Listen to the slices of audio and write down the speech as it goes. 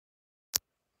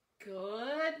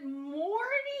Good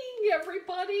morning,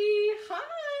 everybody.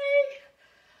 Hi.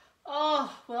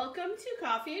 Oh, welcome to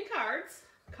Coffee and Cards.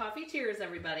 Coffee cheers,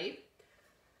 everybody.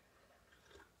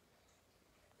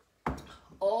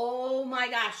 Oh my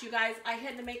gosh, you guys, I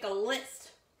had to make a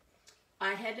list.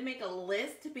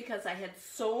 Because I had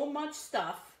so much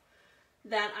stuff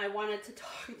that I wanted to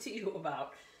talk to you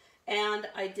about. And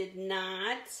I did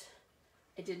not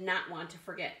want to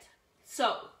forget.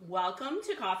 So, welcome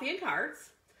to Coffee and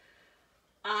Cards.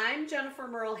 I'm Jennifer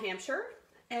Merle Hampshire,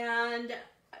 and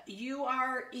you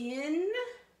are in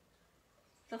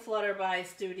the Flutterby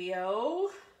studio.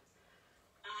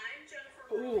 I'm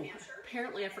Jennifer Merle Hampshire.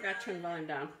 Apparently I forgot to turn the volume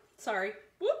down. Sorry.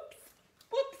 Whoops.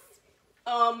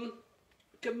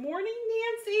 Good morning,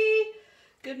 Nancy.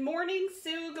 Good morning,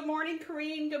 Sue. Good morning,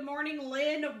 Corrine. Good morning,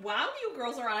 Lynn. Wow, you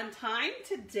girls are on time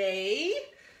today.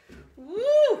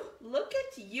 Woo! Look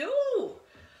at you.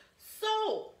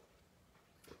 So,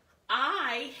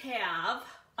 I have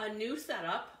a new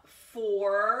setup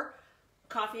for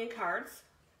Coffee and Cards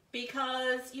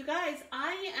because, you guys,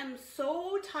 I am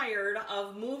so tired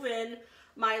of moving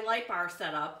my light bar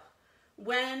setup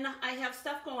when I have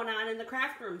stuff going on in the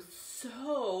craft room.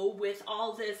 So, with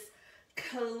all this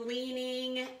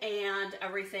cleaning and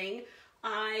everything,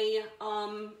 I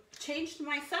changed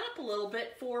my setup a little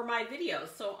bit for my videos.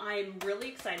 So, I'm really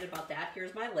excited about that.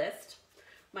 Here's my list.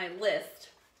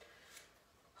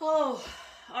 Oh,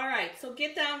 all right, so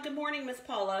get down. Good morning, Miss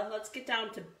Paula. Let's get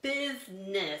down to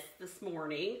business this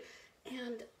morning.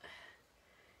 And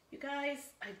you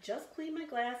guys, I just cleaned my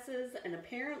glasses, and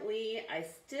apparently I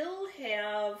still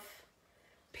have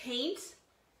paint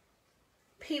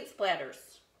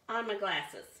splatters on my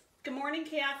glasses. Good morning,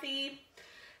 Kathy.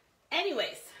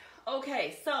 Anyways,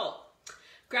 okay, so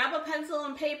grab a pencil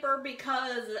and paper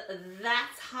because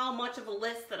that's how much of a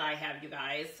list that I have, you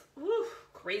guys. Woo,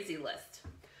 crazy list.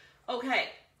 Okay,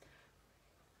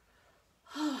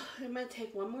 I'm going to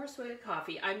take one more swig of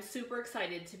coffee. I'm super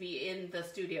excited to be in the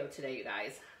studio today, you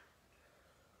guys.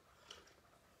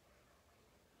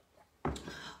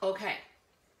 Okay.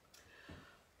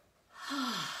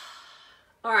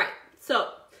 All right, so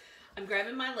I'm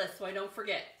grabbing my list so I don't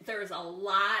forget. There's a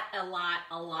lot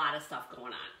of stuff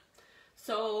going on.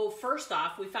 So first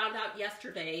off, we found out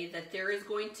yesterday that there is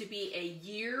going to be a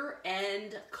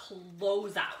year-end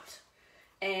closeout.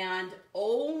 And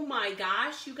oh my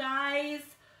gosh, you guys,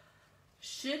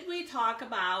 should we talk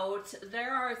about,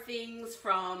 there are things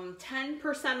from 10%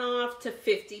 off to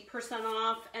 50%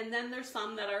 off, and then there's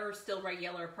some that are still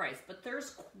regular price, but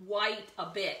there's quite a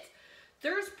bit.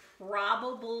 There's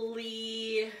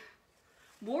probably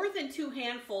more than 2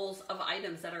 handfuls of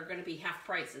items that are going to be half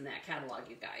price in that catalog,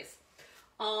 you guys.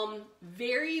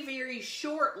 Very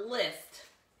short list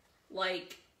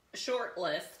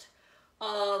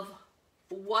of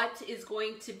what is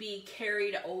going to be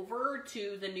carried over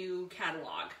to the new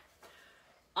catalog.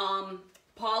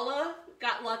 Paula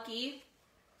got lucky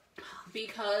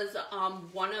because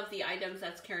one of the items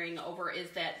that's carrying over is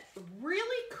that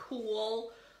really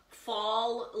cool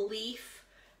fall leaf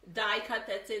die cut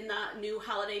that's in the new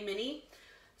holiday mini.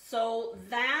 So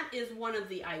that is one of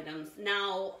the items.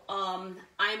 Now,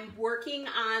 I'm working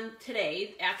on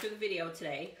today, after the video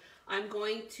today, I'm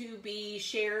going to be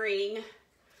sharing,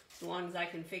 as long as I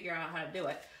can figure out how to do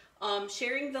it,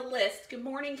 sharing the list. Good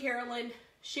morning, Carolyn.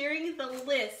 Sharing the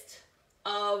list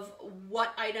of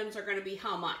what items are going to be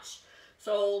how much.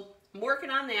 So I'm working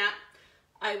on that.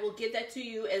 I will get that to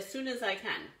you as soon as I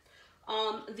can.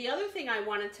 The other thing I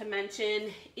wanted to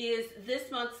mention is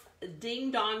this month's Ding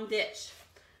Dong Ditch.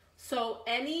 So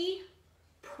any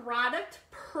product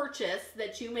purchase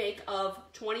that you make of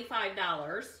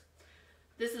 $25,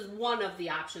 this is one of the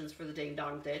options for the Ding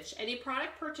Dong Ditch. Any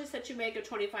product purchase that you make of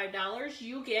 $25,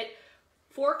 you get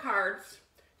 4 cards,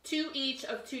 2 each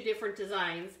of 2 different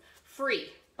designs, free.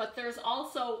 But there's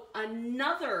also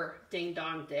another Ding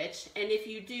Dong Ditch, and if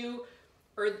you do,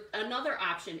 or another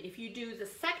option, if you do the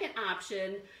second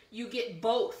option, you get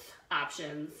both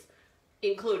options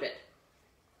included.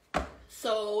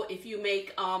 So if you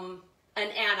make an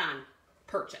add-on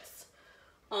purchase,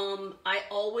 I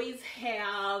always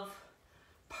have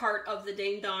part of the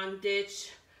Ding Dong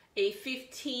Ditch, a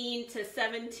 $15 to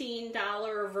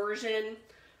 $17 version,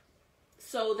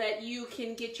 so that you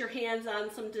can get your hands on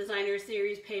some designer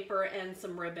series paper and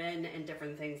some ribbon and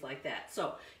different things like that.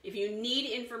 So if you need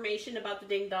information about the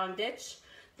Ding Dong Ditch,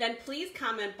 then please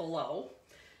comment below.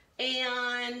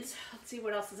 And let's see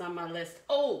what else is on my list.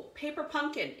 Oh, Paper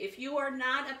Pumpkin. If you are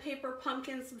not a Paper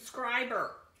Pumpkin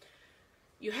subscriber,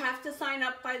 you have to sign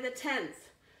up by the 10th.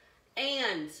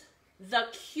 And the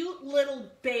cute little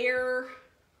bear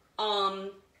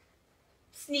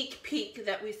sneak peek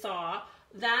that we saw,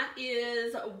 that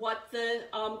is what the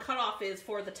cutoff is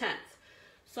for the 10th.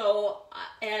 So,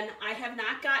 and I have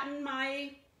not gotten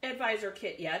my advisor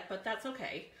kit yet, but that's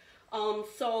okay.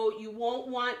 So you won't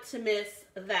want to miss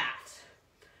that.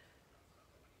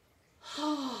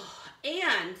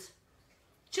 And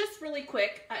just really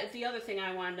quick, the other thing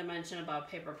I wanted to mention about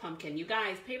Paper Pumpkin. You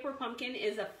guys, Paper Pumpkin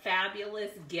is a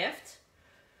fabulous gift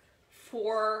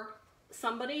for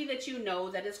somebody that you know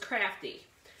that is crafty.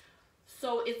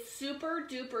 So it's super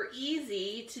duper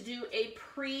easy to do a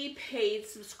prepaid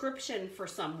subscription for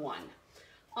someone.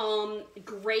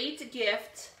 Great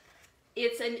gift.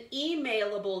 It's an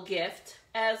emailable gift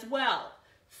as well.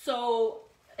 So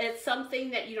it's something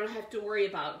that you don't have to worry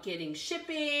about getting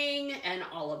shipping and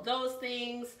all of those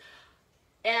things.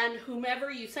 And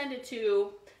whomever you send it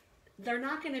to, they're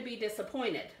not going to be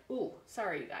disappointed. Ooh,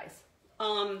 sorry you guys.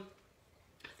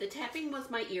 The tapping was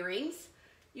my earrings.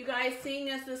 You guys, seeing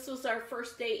as this was our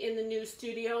first day in the new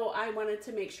studio, I wanted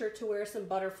to make sure to wear some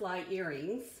butterfly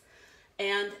earrings.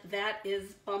 And that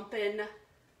is bumping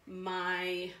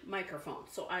my microphone,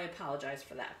 so I apologize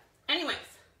for that. Anyways,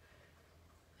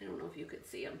 I don't know if you could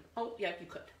see them. Oh, yeah, you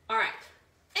could. All right.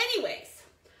 Anyways,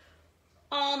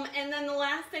 and then the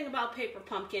last thing about Paper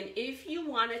Pumpkin, if you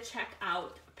want to check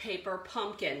out Paper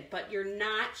Pumpkin, but you're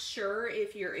not sure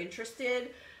if you're interested,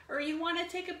 or you want to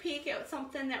take a peek at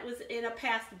something that was in a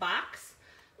past box,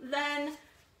 then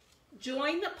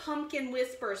join the Pumpkin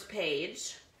Whispers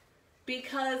page,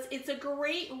 because it's a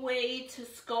great way to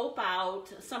scope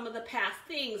out some of the past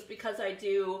things, because I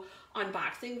do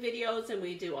unboxing videos and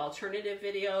we do alternative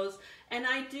videos, and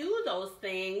I do those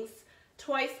things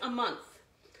twice a month,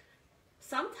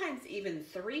 sometimes even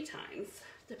 3 times,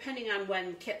 depending on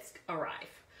when kits arrive.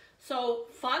 So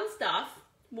fun stuff,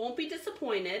 won't be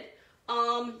disappointed.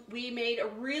 We made a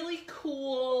really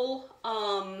cool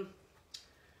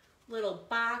little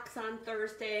box on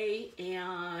Thursday,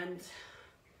 and I'm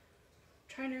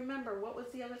trying to remember what was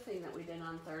the other thing that we did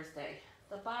on Thursday.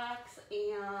 The box,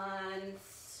 and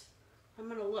I'm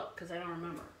gonna look because I don't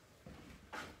remember.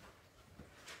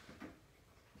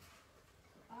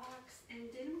 Box,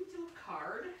 and didn't we do a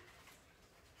card?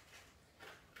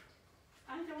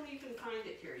 I don't even find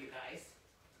it here, you guys.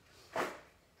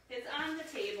 It's on the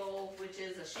table, which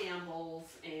is a shambles,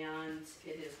 and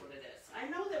it is what it is. I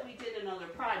know that we did another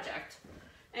project.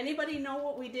 Anybody know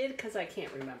what we did? Because I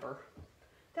can't remember.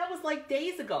 That was like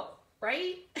days ago,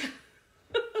 right?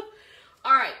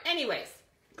 All right, anyways,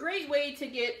 great way to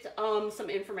get some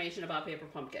information about Paper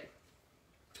Pumpkin.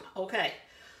 Okay,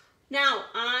 now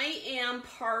I am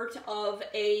part of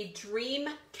a Dream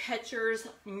Catchers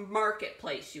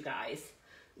marketplace, you guys.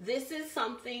 This is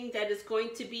something that is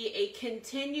going to be a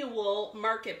continual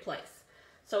marketplace.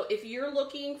 So if you're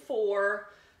looking for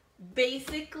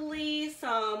basically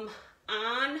some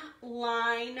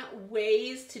online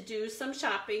ways to do some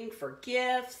shopping for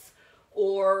gifts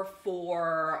or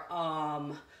for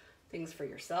things for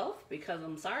yourself, because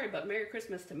I'm sorry, but Merry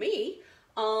Christmas to me.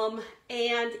 And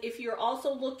if you're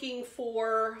also looking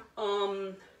for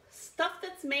stuff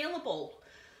that's mailable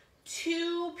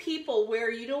to people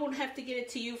where you don't have to get it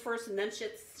to you first and then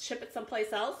ship it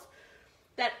someplace else,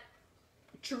 that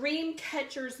Dream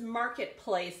Catchers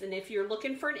Marketplace. And if you're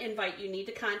looking for an invite, you need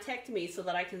to contact me so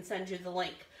that I can send you the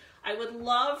link. I would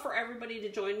love for everybody to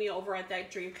join me over at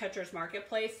that Dream Catchers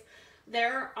Marketplace.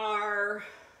 There are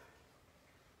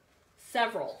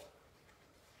several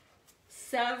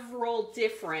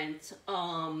different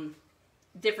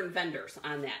different vendors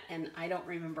on that, and I don't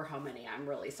remember how many. I'm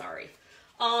really sorry.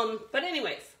 But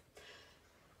anyways,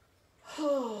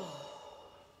 the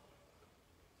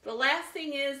last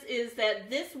thing is that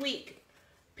this week,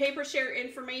 PaperShare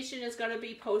information is going to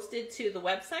be posted to the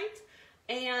website,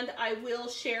 and I will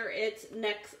share it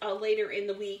later in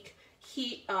the week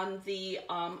on the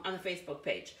Facebook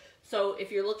page. So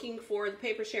if you're looking for the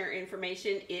PaperShare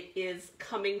information, it is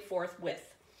coming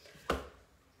forthwith.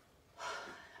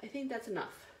 I think that's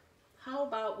enough. How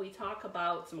about we talk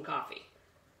about some coffee?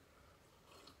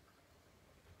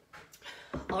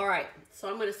 All right, so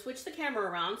I'm going to switch the camera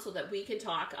around so that we can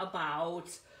talk about,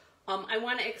 I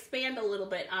want to expand a little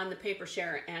bit on the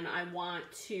PaperShare, and I want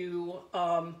to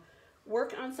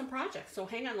work on some projects. So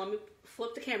hang on, let me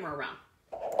flip the camera around.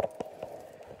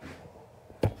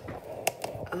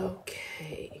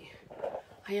 Okay,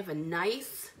 I have a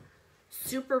nice,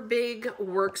 super big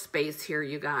workspace here,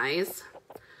 you guys.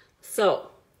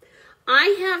 So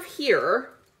I have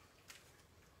here,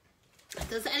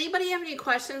 does anybody have any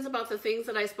questions about the things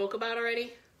that I spoke about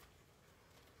already?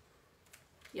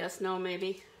 Yes, no,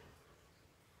 maybe?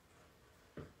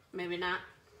 Maybe not?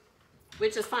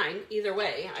 which is fine either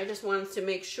way. I just wanted to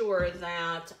make sure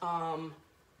that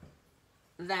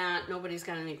that nobody's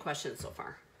got any questions so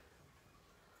far.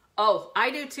 Oh,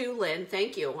 I do too, Lynn.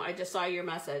 Thank you. I just saw your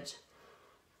message.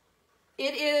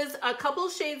 It is a couple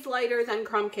shades lighter than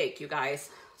Crumb Cake, you guys.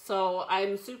 So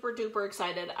I'm super duper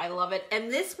excited. I love it.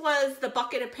 And this was the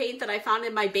bucket of paint that I found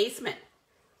in my basement.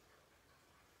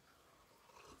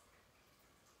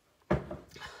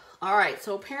 All right,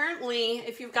 so apparently,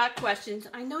 if you've got questions,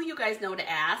 I know you guys know to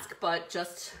ask, but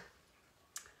just...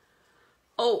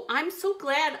 Oh, I'm so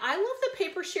glad. I love the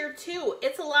paper share too.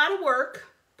 It's a lot of work.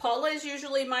 Paula is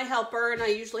usually my helper, and I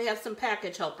usually have some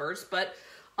package helpers, but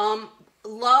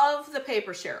love the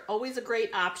paper share. Always a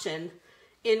great option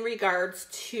in regards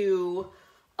to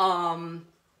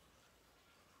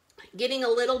getting a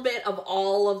little bit of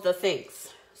all of the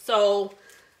things. So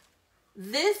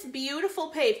this beautiful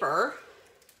paper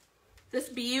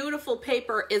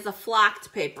is a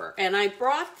flocked paper, and I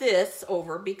brought this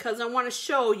over because I want to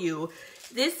show you.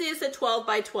 This is a 12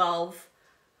 by 12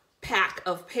 pack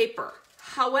of paper.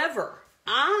 However,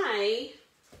 I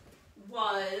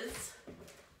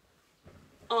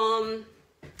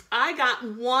got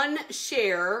one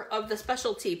share of the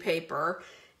specialty paper,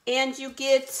 and you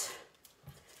get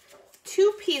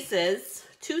two pieces,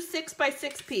 two 6 by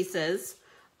 6 pieces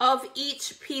of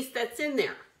each piece that's in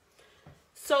there.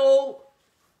 So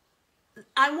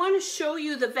I want to show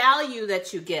you the value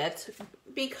that you get,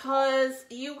 because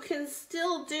you can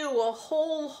still do a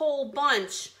whole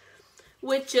bunch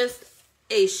with just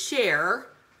a share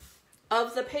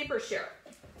of the paper share.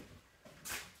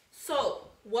 So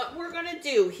what we're going to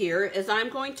do here is I'm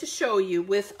going to show you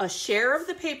with a share of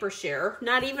the paper share,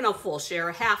 not even a full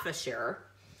share, half a share,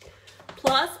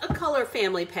 plus a color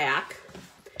family pack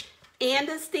and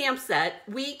a stamp set,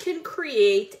 we can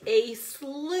create a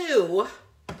slew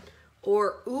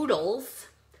or oodles,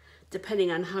 depending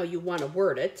on how you want to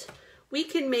word it. We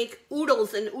can make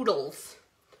oodles and oodles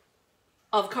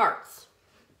of cards.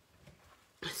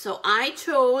 So I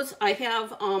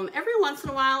have, every once in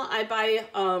a while I buy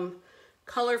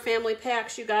color family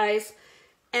packs, you guys,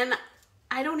 and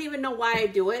I don't even know why I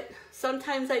do it.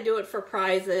 Sometimes I do it for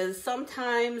prizes.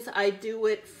 Sometimes I do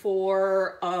it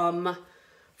for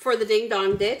the Ding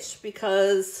Dong Ditch,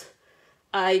 because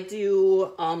I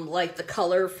do like the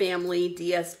color family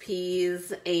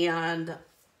DSPs and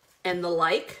the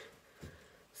like.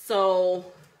 So,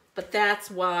 but that's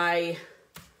why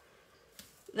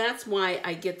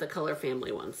I get the color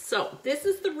family ones. So this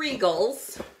is the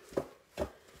Regals,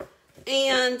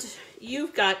 and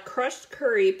you've got crushed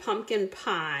curry pumpkin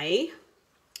pie,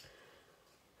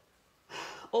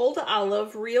 Old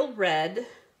Olive real red,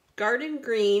 garden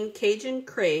green, Cajun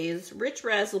craze, rich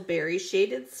raspberry,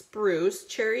 shaded spruce,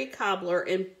 cherry cobbler,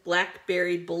 and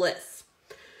blackberry bliss.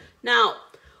 Now,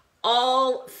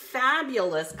 all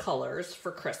fabulous colors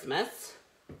for Christmas,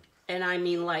 and I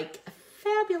mean like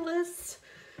fabulous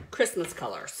Christmas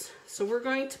colors. So we're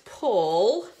going to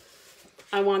pull,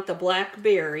 I want the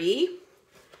blackberry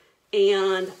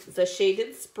and the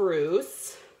shaded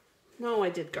spruce. No, I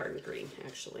did garden green,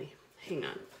 actually. Hang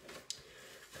on,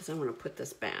 because I want to put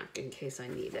this back in case I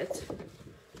need it.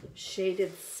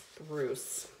 Shaded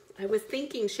spruce. I was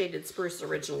thinking shaded spruce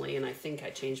originally, and I think I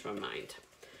changed my mind.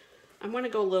 I want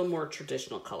to go a little more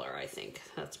traditional color, I think.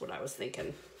 That's what I was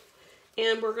thinking.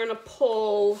 And we're going to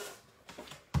pull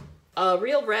a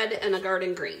real red and a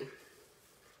garden green.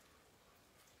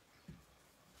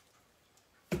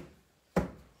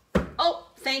 Oh,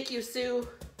 thank you, Sue.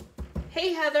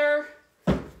 Hey, Heather.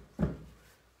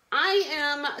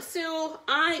 Sue,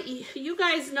 you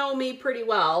guys know me pretty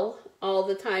well, all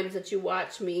the times that you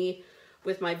watch me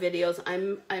with my videos.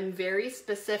 I'm very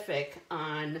specific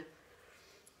on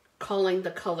calling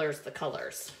the colors the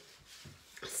colors.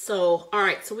 So, all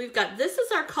right, so we've got, this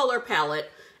is our color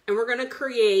palette, and we're going to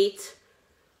create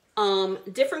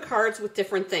different cards with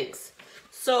different things.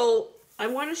 So I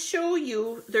want to show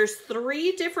you, there's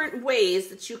 3 different ways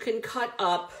that you can cut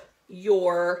up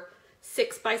your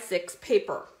 6 by 6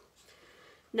 paper.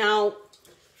 Now,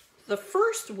 the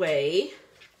first way,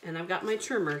 and I've got my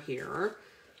trimmer here,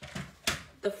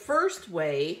 the first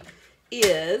way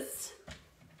is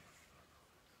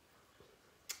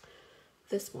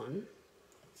this one.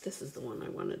 This is the one I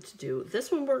wanted to do.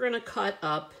 This one we're going to cut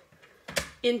up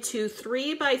into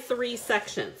 3 by 3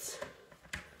 sections.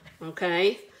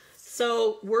 Okay,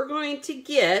 so we're going to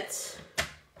get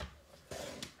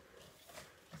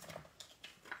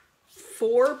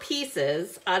 4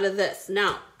 pieces out of this.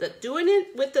 Now, doing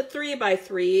it with the 3 by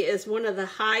 3 is one of the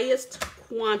highest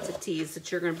quantities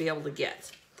that you're going to be able to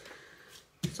get.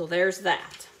 So there's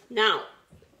that. Now,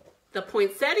 the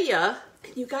poinsettia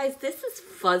And you guys, this is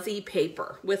fuzzy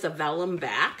paper with a vellum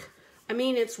back. I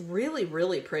mean, it's really,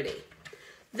 really pretty.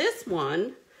 This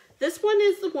one is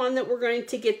the one that we're going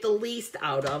to get the least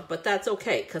out of, but that's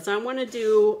okay, because I want to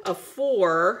do a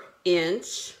 4"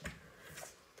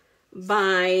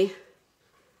 by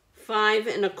 5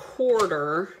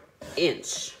 1/4"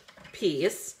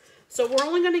 piece. So we're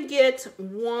only going to get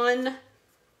one,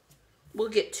 we'll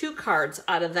get 2 cards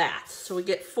out of that. So we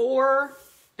get 4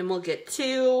 and we'll get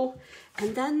 2.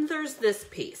 And then there's this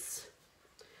piece.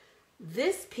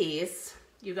 This piece,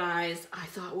 you guys, I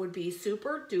thought would be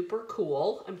super duper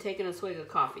cool. I'm taking a swig of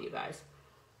coffee, you guys.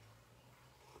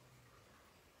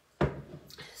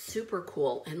 Super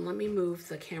cool. And let me move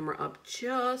the camera up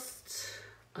just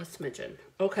a smidgen.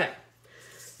 Okay.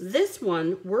 This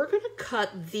one, we're going to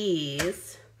cut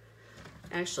these.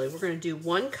 Actually, we're going to do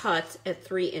 1 cut at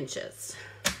 3 inches.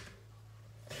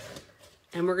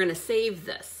 And we're going to save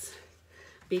this,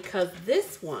 because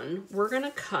this one we're going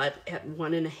to cut at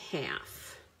 1 1/2.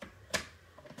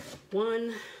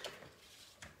 1,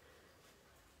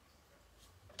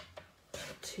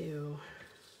 2,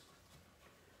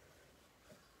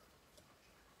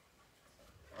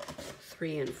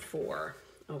 3, and 4.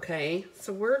 Okay,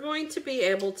 so we're going to be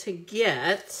able to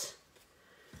get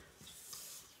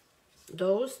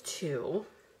those 2.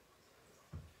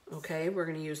 Okay, we're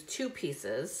going to use 2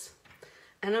 pieces.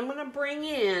 And I'm going to bring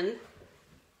in,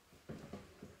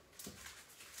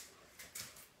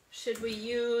 should we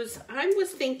use, I was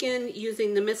thinking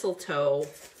using the mistletoe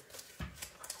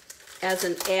as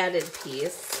an added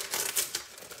piece.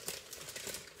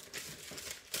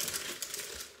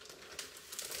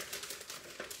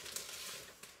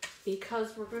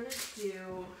 Because we're going to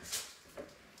do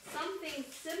something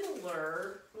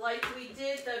similar like we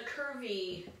did the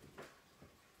curvy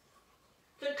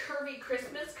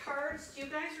Christmas cards. Do you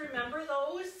guys remember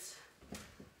those?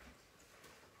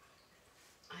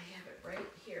 I have it right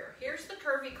here. Here's the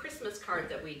curvy Christmas card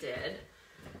that we did.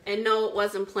 And no, it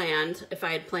wasn't planned. If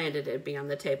I had planned it, it'd be on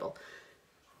the table.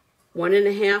 1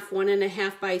 1/2, 1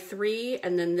 1/2 by 3,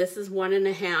 and then this is 1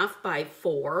 1/2 by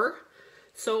 4.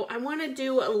 So I want to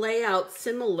do a layout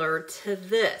similar to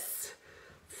this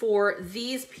for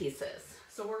these pieces.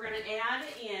 So we're going to add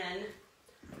in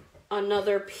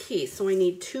another piece. So I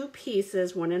need 2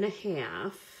 pieces, 1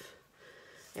 1/2.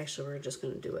 Actually, we're just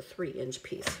going to do a 3-inch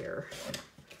piece here.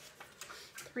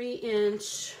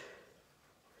 3-inch.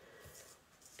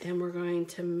 And we're going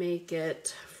to make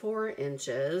it 4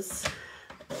 inches.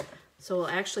 So we'll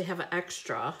actually have an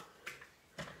extra.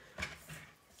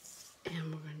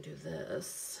 And we're going to do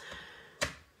this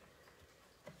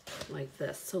like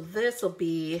this. So this will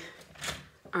be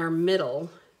our middle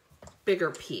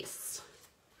bigger piece.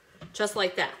 Just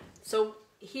like that. So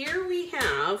here we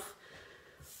have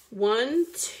 1,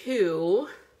 2,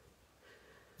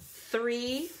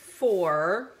 3,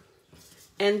 4,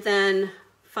 and then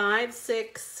 5,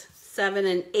 6, 7,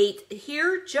 and 8.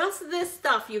 Here, just this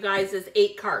stuff, you guys, is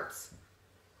 8 cards.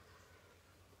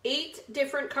 8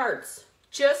 different cards,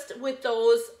 just with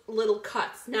those little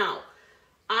cuts. Now,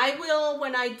 I will,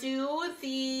 when I do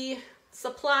the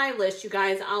supply list, you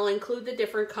guys, I'll include the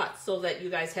different cuts so that you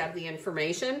guys have the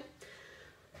information.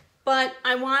 But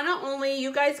I want to only,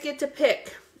 you guys get to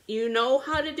pick. You know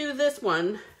how to do this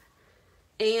one.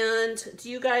 And do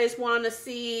you guys want to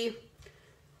see,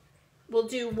 we'll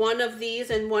do one of these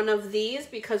and one of these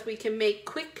because we can make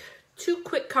two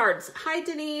quick cards. Hi,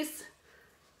 Denise.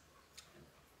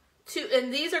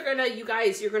 And these are gonna, you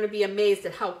guys, you're gonna be amazed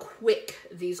at how quick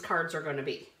these cards are gonna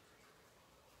be.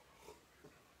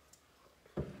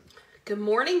 Good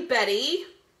morning, Betty.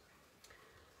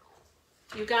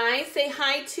 You guys say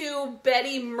hi to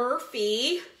Betty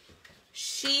Murphy.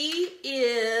 She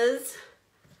is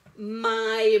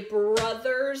my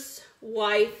brother's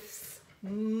wife's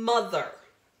mother.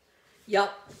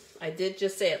 Yup, I did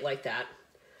just say it like that.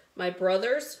 My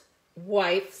brother's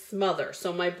wife's mother.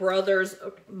 So my brother's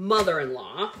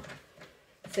mother-in-law.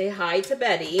 Say hi to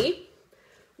Betty.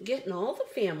 Getting all the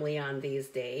family on these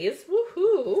days.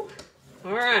 Woohoo.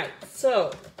 All right,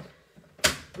 so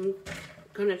I'm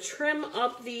gonna trim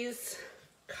up these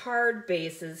card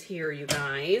bases here, you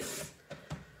guys.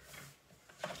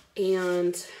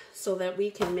 And so that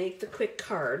we can make the quick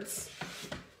cards.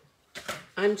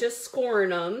 I'm just scoring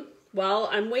them. While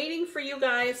I'm waiting for you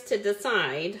guys to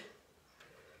decide,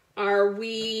 are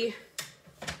we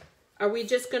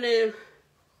just gonna,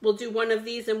 we'll do one of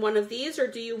these and one of these, or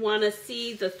do you want to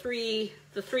see the three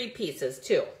pieces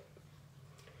too?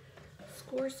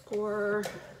 Score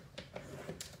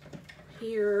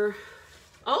here.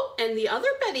 Oh, and the other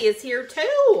Betty is here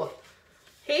too.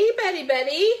 Hey, Betty.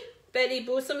 Betty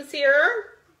Boosom's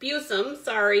here. Busum,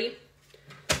 sorry.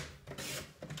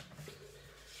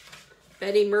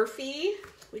 Betty Murphy.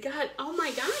 We got, oh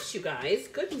my gosh, you guys,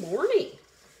 good morning.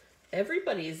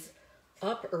 Everybody's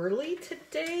up early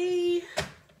today.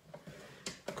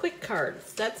 Quick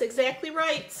cards. That's exactly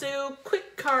right, Sue.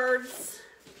 Quick cards.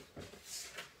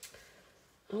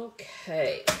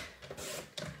 Okay.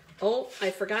 Oh,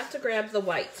 I forgot to grab the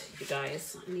white, you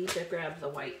guys. I need to grab the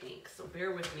white ink, so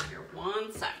bear with me here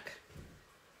 1 sec.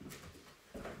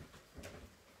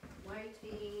 White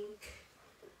ink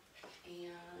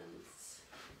and...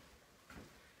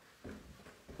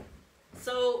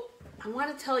 So, I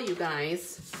want to tell you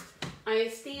guys, I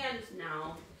stand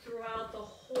now throughout the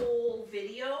whole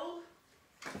video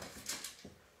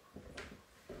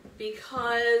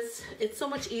because it's so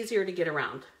much easier to get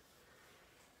around.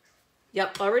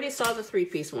 Yep, already saw the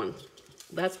 3-piece one.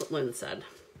 That's what Lynn said.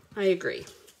 I agree.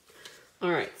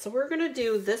 All right, so we're going to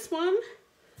do this one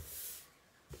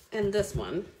and this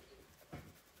one.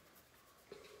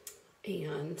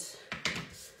 And,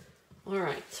 all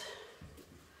right.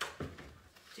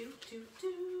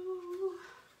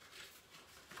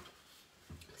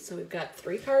 So we've got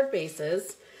 3 card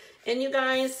bases. And you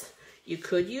guys, you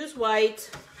could use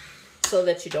white so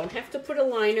that you don't have to put a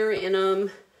liner in them.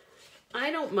 I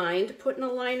don't mind putting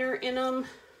a liner in them.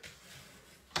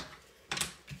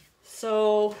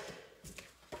 So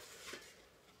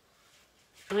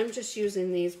I'm just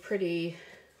using these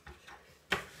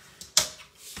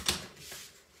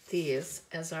these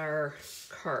as our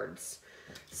cards.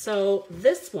 So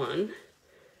this one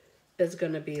is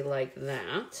going to be like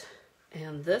that.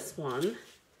 And this one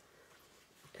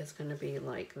is going to be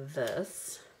like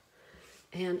this.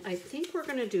 And I think we're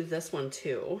going to do this one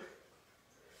too.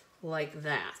 Like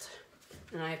that.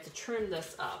 And I have to trim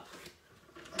this up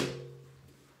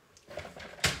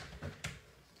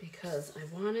because I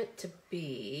want it to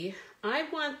be, I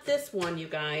want this one, you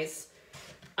guys.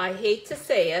 I hate to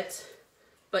say it,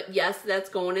 but yes, that's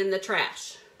going in the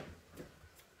trash.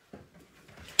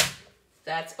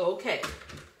 That's okay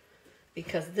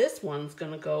because this one's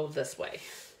gonna go this way.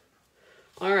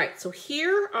 All right, so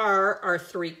here are our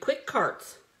 3 quick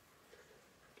cards.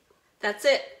 That's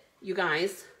it, you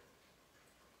guys.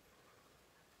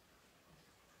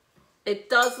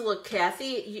 It does look,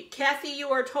 Kathy. Kathy, you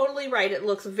are totally right. It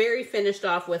looks very finished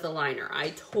off with a liner. I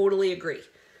totally agree.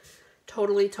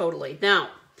 Totally, totally.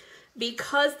 Now,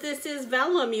 because this is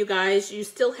vellum, you guys, you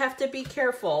still have to be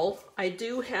careful. I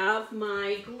do have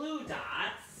my glue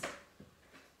dots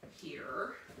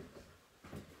here.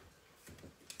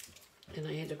 And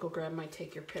I had to go grab my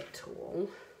Take Your Pick tool.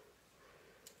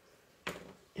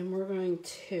 And we're going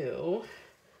to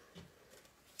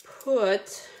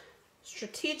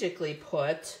strategically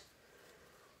put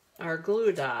our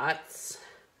glue dots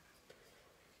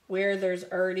where there's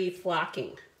already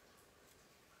flocking.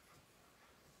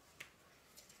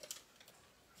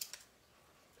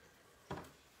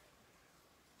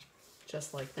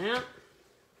 Just like that.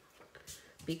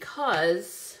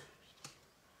 Because,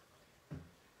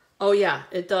 oh yeah,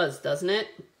 it does, doesn't it?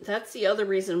 That's the other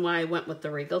reason why I went with the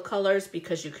Regal colors,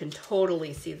 because you can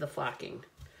totally see the flocking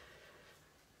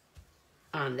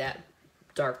on that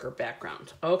darker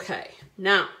background. Okay,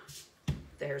 now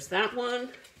there's that one.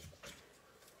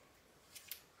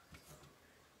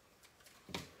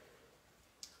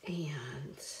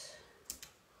 And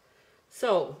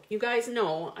so you guys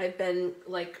know I've been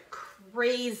like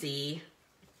crazy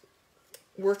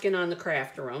working on the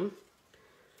craft room,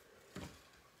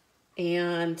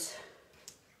 and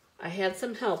I had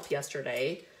some help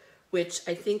yesterday, which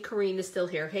I think Corrine is still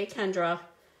here. Hey, Kendra.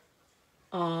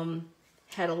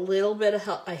 Had a little bit of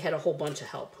help. I had a whole bunch of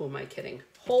help. Who am I kidding?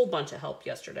 Whole bunch of help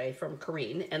yesterday from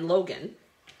Corrine and Logan.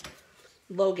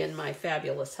 Logan, my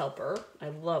fabulous helper. I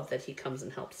love that he comes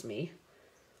and helps me.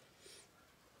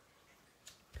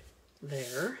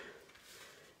 There.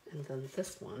 And then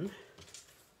this one.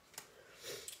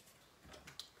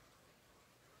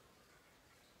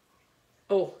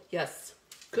 Oh, yes.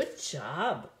 Good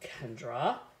job,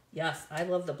 Kendra. Yes, I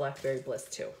love the Blackberry Bliss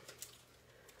too.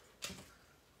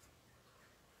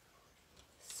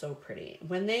 So pretty.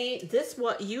 When this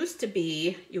what used to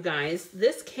be, you guys,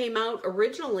 this came out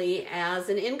originally as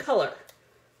an in color.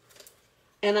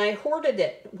 And I hoarded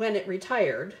it when it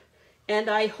retired.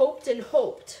 And I hoped and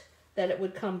hoped that it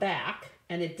would come back.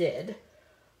 And it did.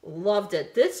 Loved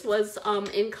it. This was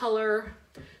in color.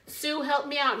 Sue, help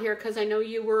me out here because I know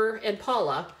you were, and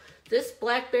Paula. This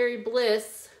Blackberry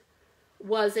Bliss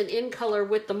was an in color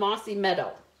with the Mossy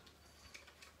Meadow.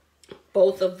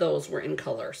 Both of those were in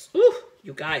colors. Ooh,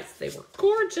 you guys, they were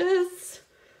gorgeous.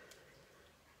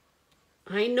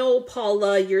 I know,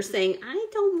 Paula, you're saying, I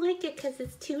don't like it because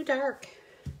it's too dark.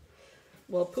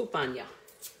 Well, poop on ya.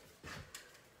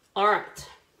 All right.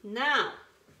 Now,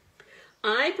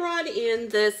 I brought in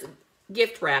this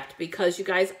gift wrapped because, you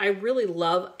guys, I really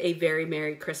love A Very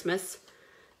Merry Christmas.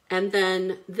 And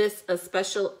then this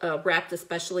wrapped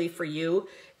especially for you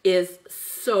is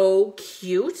so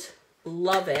cute.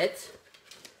 Love it.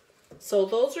 So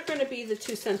those are going to be the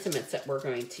two sentiments that we're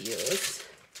going to use.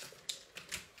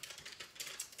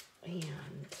 And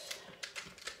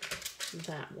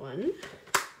that one.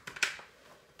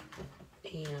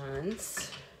 And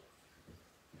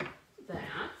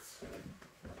that.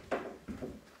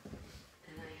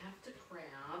 And I have to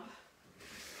grab.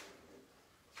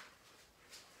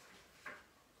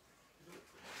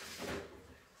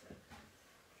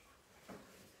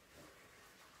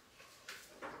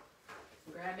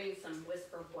 Grabbing some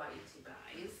Whisper White, you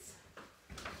guys,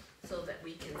 so that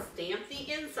we can stamp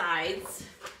the insides.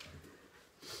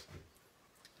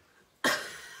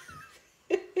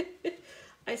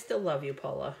 I still love you,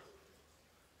 Paula.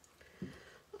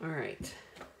 All right.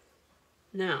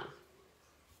 Now,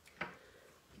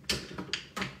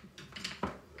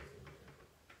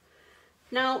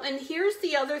 and here's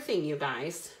the other thing, you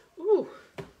guys. Ooh,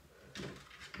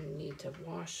 I need to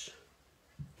wash.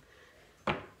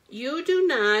 You do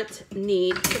not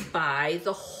need to buy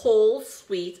the whole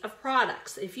suite of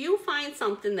products. If you find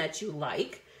something that you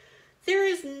like, there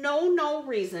is no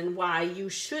reason why you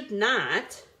should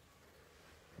not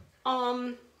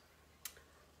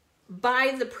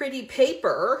buy the pretty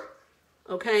paper,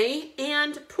 okay,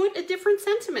 and put a different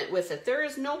sentiment with it. There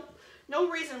is no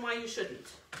reason why you shouldn't.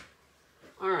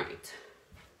 All right.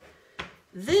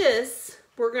 This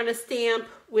we're going to stamp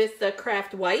with the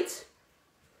Craft White.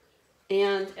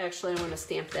 And actually, I want to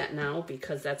stamp that now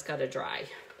because that's got to dry.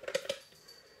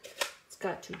 It's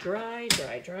got to dry.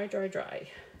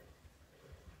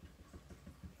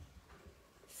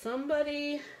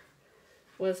 Somebody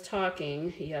was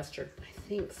talking yesterday. I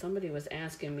think somebody was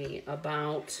asking me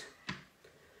about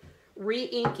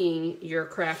re-inking your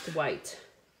Craft White.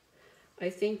 I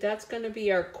think that's going to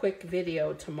be our quick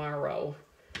video tomorrow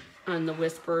on the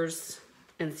Whispers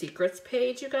and Secrets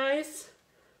page, you guys.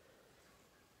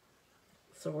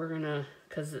 So we're gonna,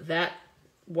 because that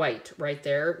white right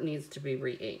there needs to be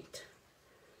re-inked.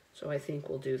 So I think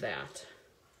we'll do that.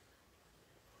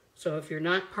 So if you're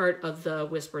not part of the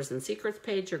Whispers and Secrets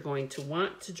page, you're going to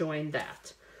want to join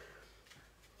that.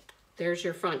 There's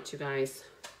your front, you guys.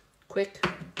 Quick,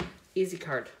 easy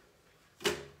card.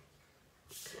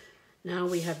 Now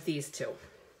we have these two.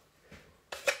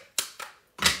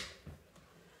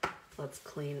 Let's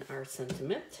clean our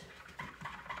sentiment.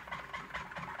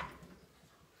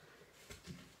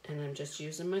 And I'm just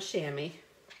using my chamois.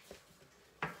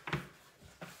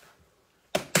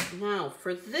 Now,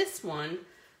 for this one,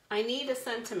 I need a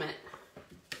sentiment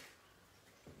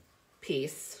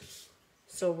piece.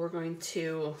 So we're going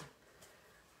to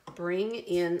bring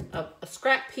in a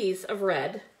scrap piece of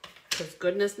red, because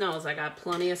goodness knows I got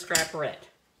plenty of scrap red.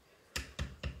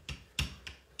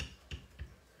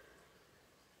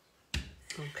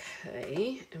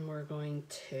 Okay, and we're going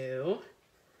to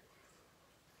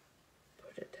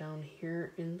put it down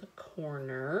here in the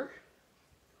corner,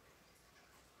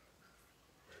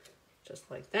 just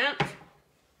like that.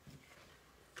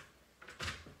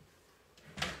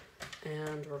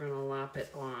 And we're gonna lop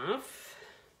it off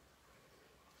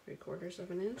 3/4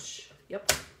 of an inch.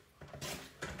 Yep.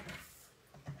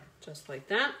 Just like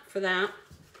that for that.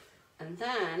 And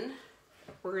then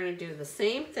we're gonna do the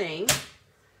same thing.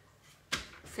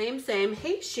 Same.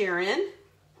 Hey, Sharon.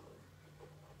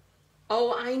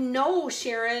 Oh, I know,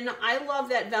 Sharon. I love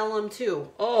that vellum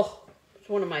too. Oh, it's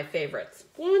one of my favorites.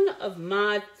 One of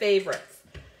my favorites.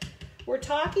 We're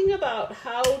talking about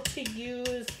how to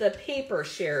use the paper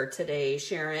share today,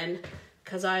 Sharon,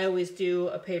 because I always do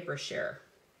a paper share.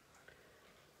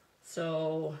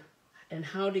 So, and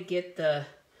how to get the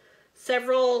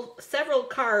several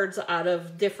cards out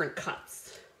of different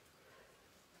cuts,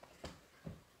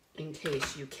 in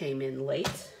case you came in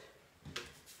late.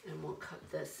 And we'll cut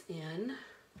this in.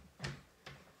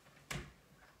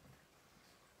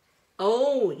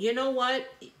 Oh, you know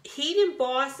what? Heat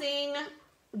embossing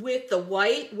with the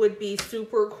white would be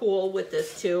super cool with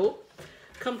this too.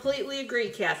 Completely agree,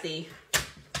 Kathy.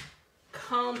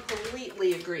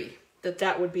 Completely agree that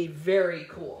that would be very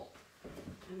cool.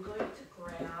 I'm going to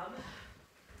grab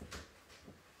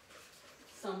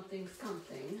something.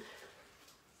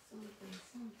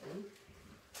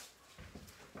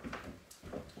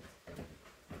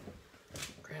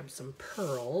 Grab some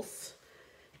pearls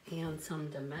and some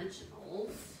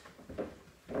dimensionals,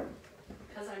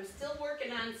 because because I'm still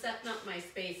working on setting up my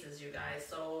spaces, you guys,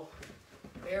 so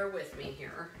bear with me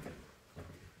here.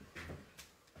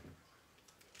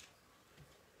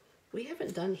 We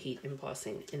haven't done heat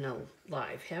embossing in a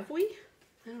live, have we?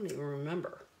 I don't even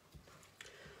remember.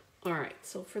 All right,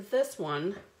 so for this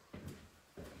one,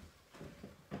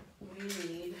 we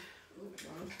need,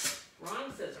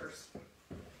 wrong scissors.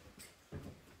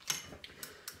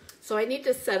 So I need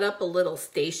to set up a little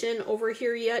station over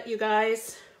here yet, you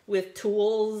guys, with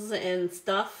tools and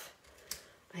stuff.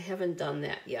 I haven't done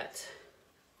that yet.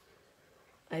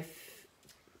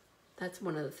 That's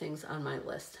one of the things on my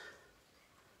list.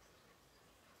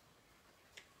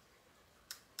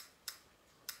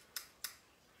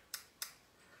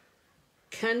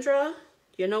 Kendra,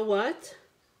 you know what?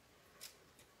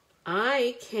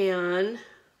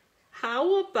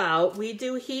 How about we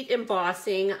do heat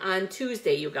embossing on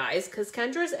Tuesday, you guys? Because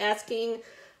Kendra's asking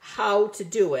how to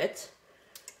do it.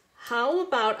 How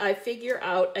about I figure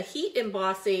out a heat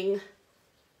embossing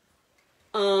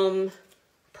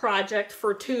project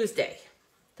for Tuesday?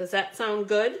 Does that sound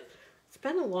good? It's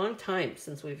been a long time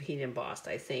since we've heat embossed,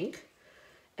 I think.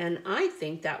 And I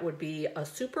think that would be a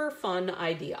super fun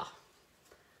idea.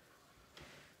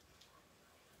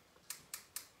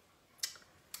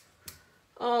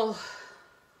 Oh,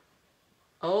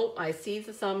 I see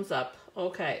the thumbs up.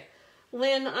 Okay.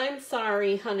 Lynn, I'm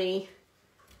sorry, honey,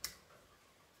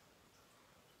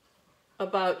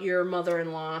 about your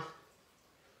mother-in-law.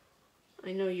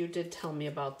 I know you did tell me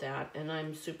about that, and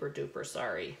I'm super duper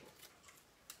sorry.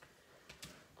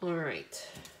 All right.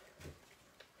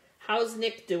 How's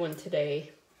Nick doing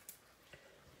today?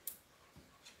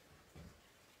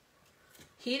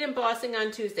 Heat embossing on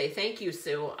Tuesday. Thank you,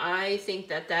 Sue. I think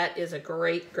that is a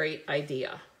great, great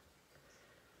idea.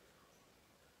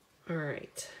 All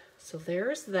right. So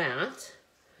there's that.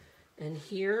 And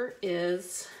here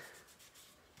is,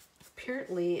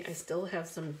 apparently I still have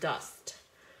some dust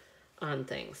on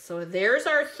things. So there's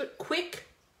our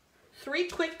three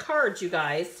quick cards, you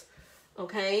guys.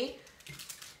 Okay.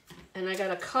 And I got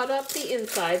to cut up the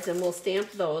insides and we'll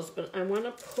stamp those. But I want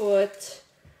to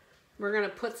we're going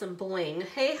to put some bling.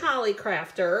 Hey, Holly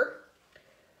Crafter.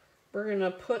 We're going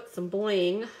to put some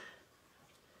bling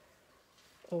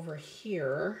over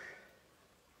here.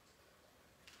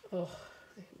 Oh,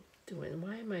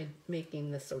 why am I making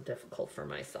this so difficult for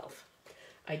myself?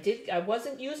 I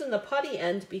wasn't using the putty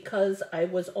end because I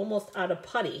was almost out of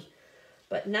putty.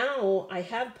 But now I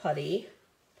have putty.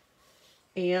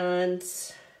 And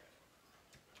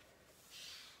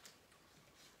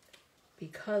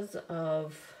because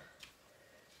of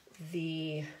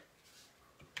me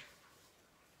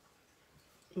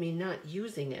not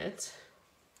using it,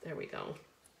 there we go.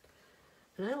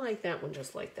 And I like that one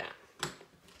just like that.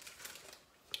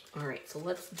 All right, so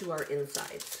let's do our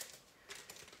insides.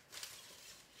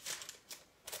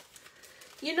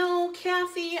 You know,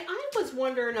 Kathy, I was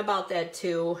wondering about that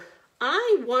too.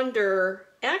 I wonder,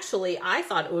 actually, I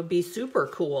thought it would be super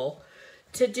cool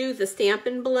to do the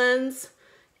Stampin' Blends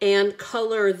and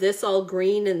color this all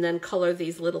green and then color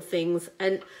these little things.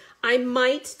 And I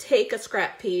might take a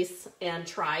scrap piece and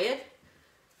try it.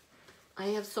 I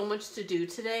have so much to do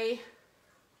today.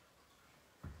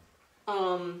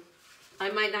 I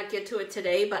might not get to it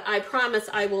today, but I promise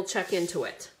I will check into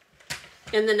it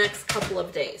in the next couple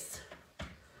of days.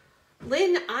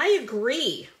 Lynn, I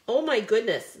agree. Oh my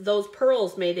goodness, those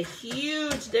pearls made a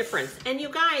huge difference. And you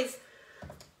guys,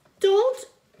 don't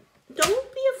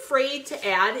be afraid to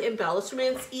add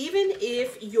embellishments, even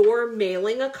if you're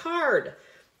mailing a card.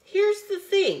 Here's the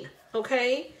thing,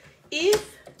 okay?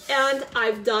 And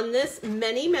I've done this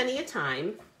many, many a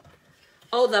time.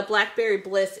 Oh, the Blackberry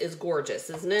Bliss is gorgeous,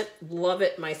 isn't it? Love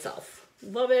it myself.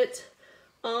 Love it.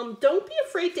 Don't be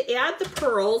afraid to add the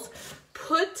pearls.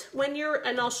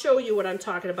 And I'll show you what I'm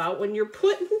talking about. When you're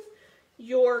putting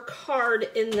your card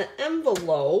in the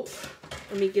envelope,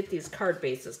 let me get these card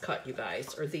bases cut, you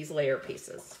guys, or these layer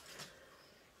pieces.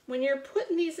 When you're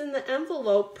putting these in the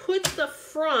envelope, put the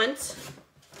front,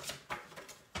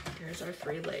 here's our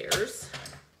 3 layers.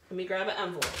 Let me grab an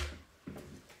envelope.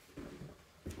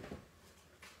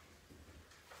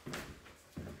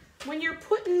 When you're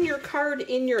putting your card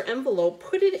in your envelope,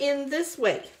 put it in this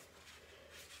way.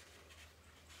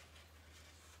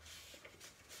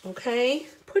 Okay?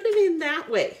 Put it in that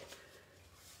way.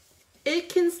 It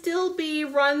can still be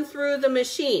run through the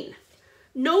machine.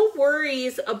 No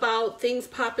worries about things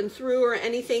popping through or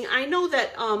anything. I know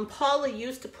that Paula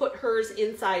used to put hers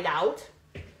inside out.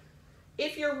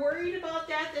 If you're worried about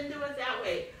that, then do it that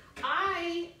way.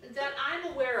 That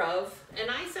I'm aware of, and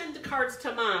I send the cards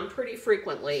to Mom pretty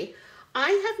frequently, I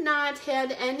have not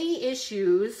had any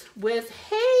issues with,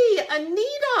 hey,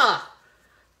 Anita,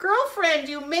 girlfriend,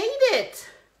 you made it.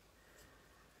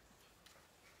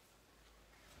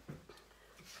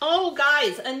 Oh,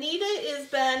 guys, Anita has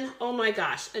been, oh my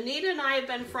gosh, Anita and I have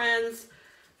been friends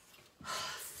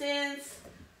since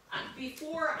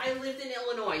before I lived in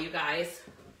Illinois, you guys.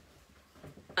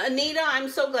 Anita, I'm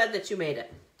so glad that you made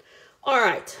it. All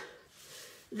right,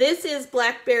 this is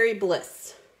Blackberry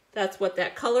Bliss. That's what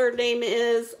that color name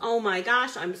is. Oh my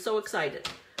gosh, I'm so excited.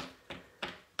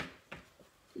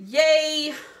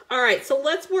 Yay. All right, so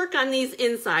let's work on these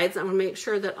insides. I'm gonna make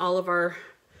sure that all of our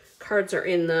cards are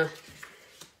in the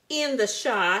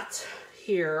shot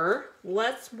here.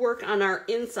 Let's work on our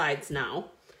insides now.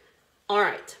 All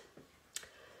right.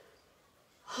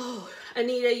 Oh,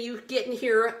 Anita, you getting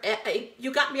here.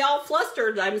 You got me all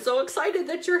flustered. I'm so excited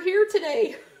that you're here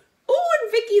today. Oh,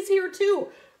 and Vicky's here too.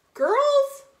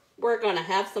 Girls, we're going to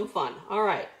have some fun. All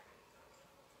right.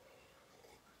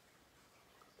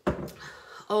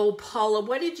 Oh, Paula,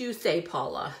 what did you say,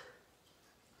 Paula?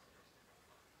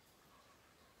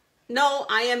 No,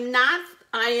 I am not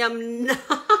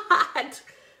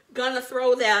going to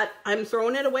throw that. I'm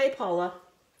throwing it away, Paula.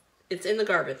 It's in the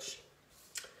garbage.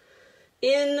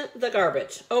 In the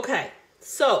garbage. Okay,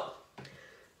 so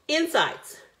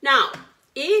insides. Now,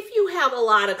 if you have a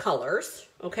lot of colors,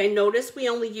 okay, notice we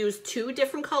only use 2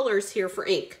 different colors here for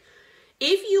ink.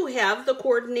 If you have the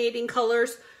coordinating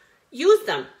colors, use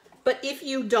them. But if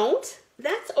you don't,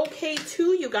 that's okay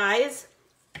too, you guys.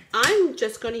 I'm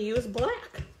just going to use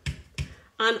black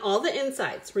on all the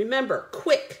insides. Remember,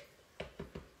 quick.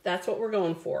 That's what we're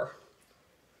going for.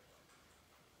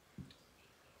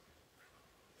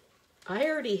 I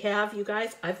already have, you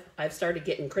guys, I've started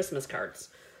getting Christmas cards.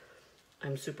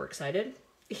 I'm super excited.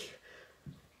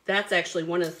 That's actually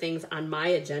one of the things on my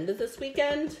agenda this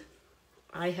weekend.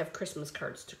 I have Christmas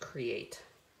cards to create.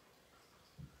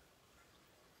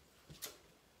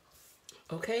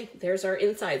 Okay, there's our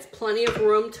insides. Plenty of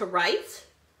room to write.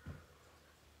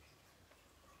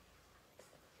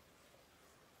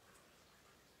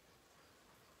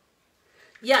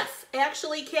 Yes,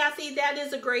 actually, Kathy, that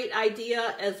is a great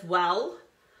idea as well.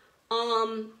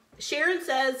 Sharon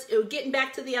says, getting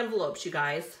back to the envelopes, you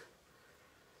guys.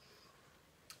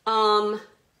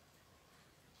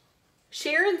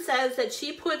 Sharon says that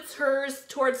she puts hers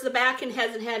towards the back and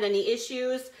hasn't had any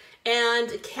issues.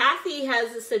 And Kathy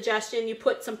has a suggestion, you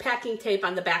put some packing tape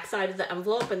on the back side of the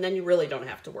envelope and then you really don't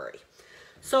have to worry.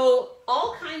 So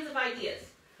all kinds of ideas.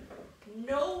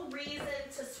 No reason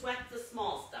to sweat the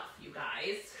small stuff, you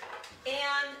guys.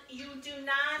 And you do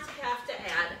not have to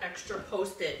add extra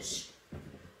postage.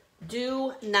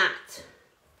 Do not.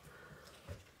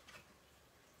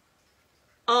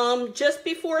 Just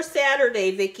before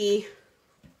Saturday, Vicki.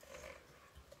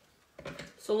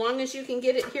 So long as you can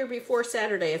get it here before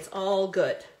Saturday, it's all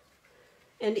good.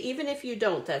 And even if you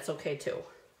don't, that's okay too.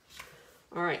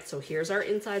 All right, so here's our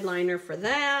inside liner for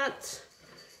that.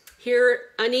 Here,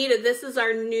 Anita, this is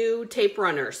our new tape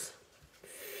runners.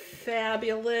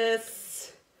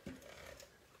 Fabulous.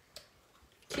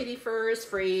 Kitty fur is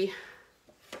free.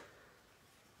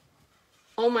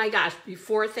 Oh my gosh,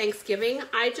 before Thanksgiving,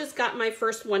 I just got my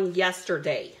first one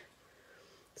yesterday.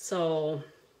 So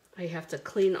I have to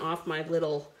clean off my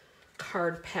little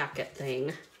card packet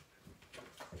thing.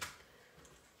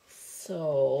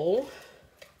 So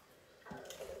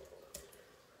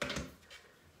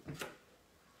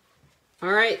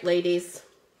all right, ladies.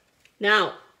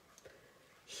 Now,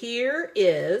 here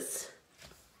is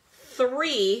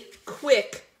 3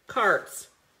 quick cards.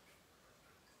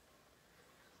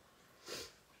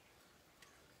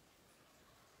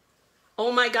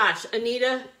 Oh my gosh,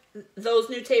 Anita, those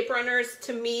new tape runners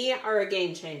to me are a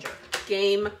game changer.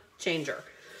 Game changer.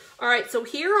 All right, so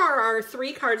here are our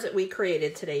 3 cards that we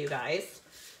created today, you guys.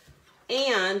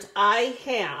 And I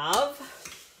have,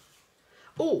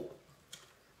 oh,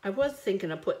 I was thinking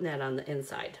of putting that on the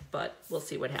inside, but we'll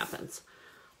see what happens.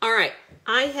 All right,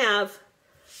 I have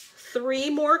 3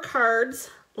 more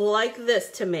cards like this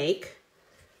to make,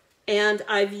 and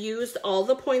I've used all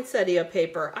the poinsettia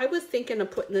paper. I was thinking of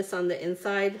putting this on the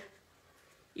inside.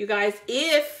 You guys,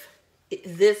 if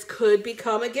this could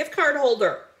become a gift card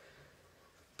holder,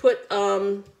 put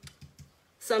some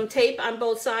tape on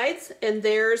both sides, and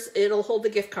it'll hold the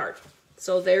gift card.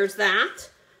 So there's that.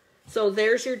 So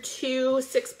there's your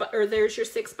there's your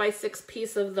 6x6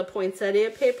 piece of the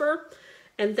poinsettia paper.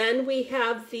 And then we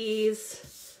have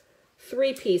these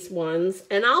 3-piece ones.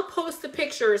 And I'll post the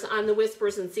pictures on the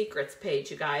Whispers and Secrets page,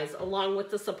 you guys, along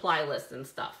with the supply list and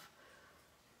stuff.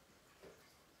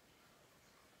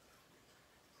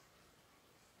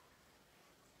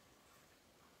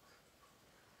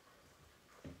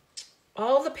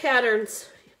 all the patterns.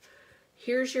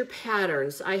 Here's your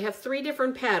patterns. I have 3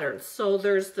 different patterns. So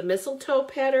there's the mistletoe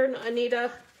pattern,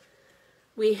 Anita.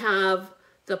 We have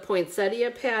the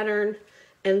poinsettia pattern.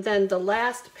 And then the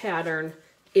last pattern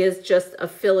is just a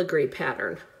filigree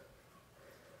pattern.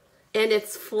 And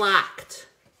it's flocked,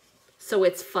 so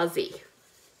it's fuzzy.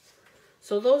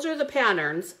 So those are the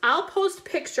patterns. I'll post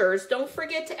pictures. Don't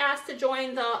forget to ask to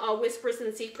join the Whispers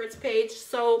and Secrets page.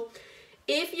 So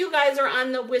if you guys are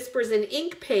on the Whispers and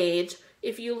Ink page,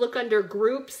 if you look under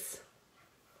groups,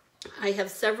 I have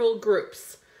several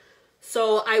groups.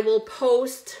 So I will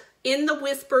post in the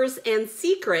Whispers and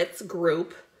Secrets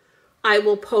group, I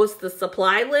will post the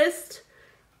supply list,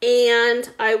 and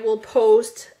I will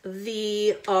post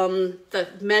the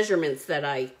measurements that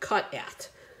I cut at.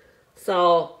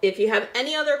 So if you have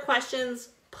any other questions,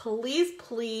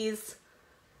 please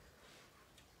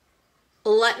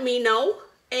let me know.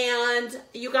 And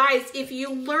you guys, if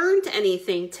you learned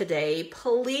anything today,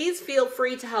 please feel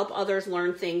free to help others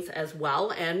learn things as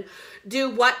well. And do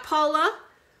what, Paula?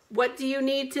 What do you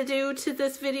need to do to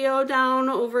this video down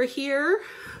over here?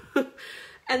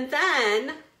 And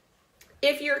then,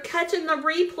 if you're catching the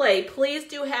replay, please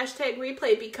do hashtag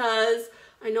replay, because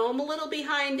I know I'm a little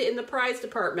behind in the prize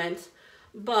department,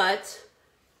 but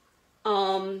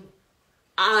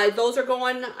those are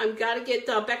going, I've got to get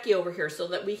Becky over here so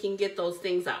that we can get those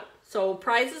things out. So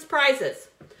prizes.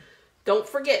 Don't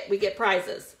forget, we get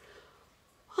prizes.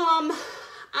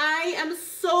 I am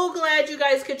so glad you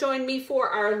guys could join me for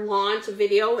our launch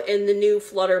video in the new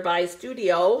Flutterby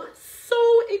studio.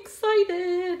 So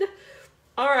excited.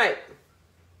 All right.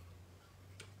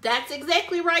 That's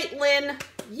exactly right, Lynn.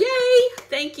 Yay.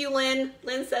 Thank you, Lynn.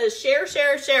 Lynn says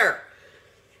share.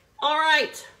 All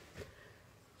right.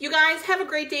 You guys have a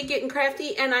great day getting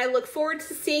crafty, and I look forward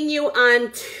to seeing you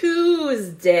on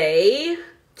Tuesday.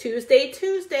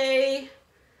 Tuesday.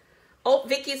 Oh,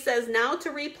 Vicky says now to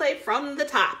replay from the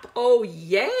top. Oh,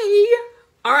 yay.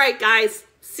 All right, guys.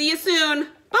 See you soon.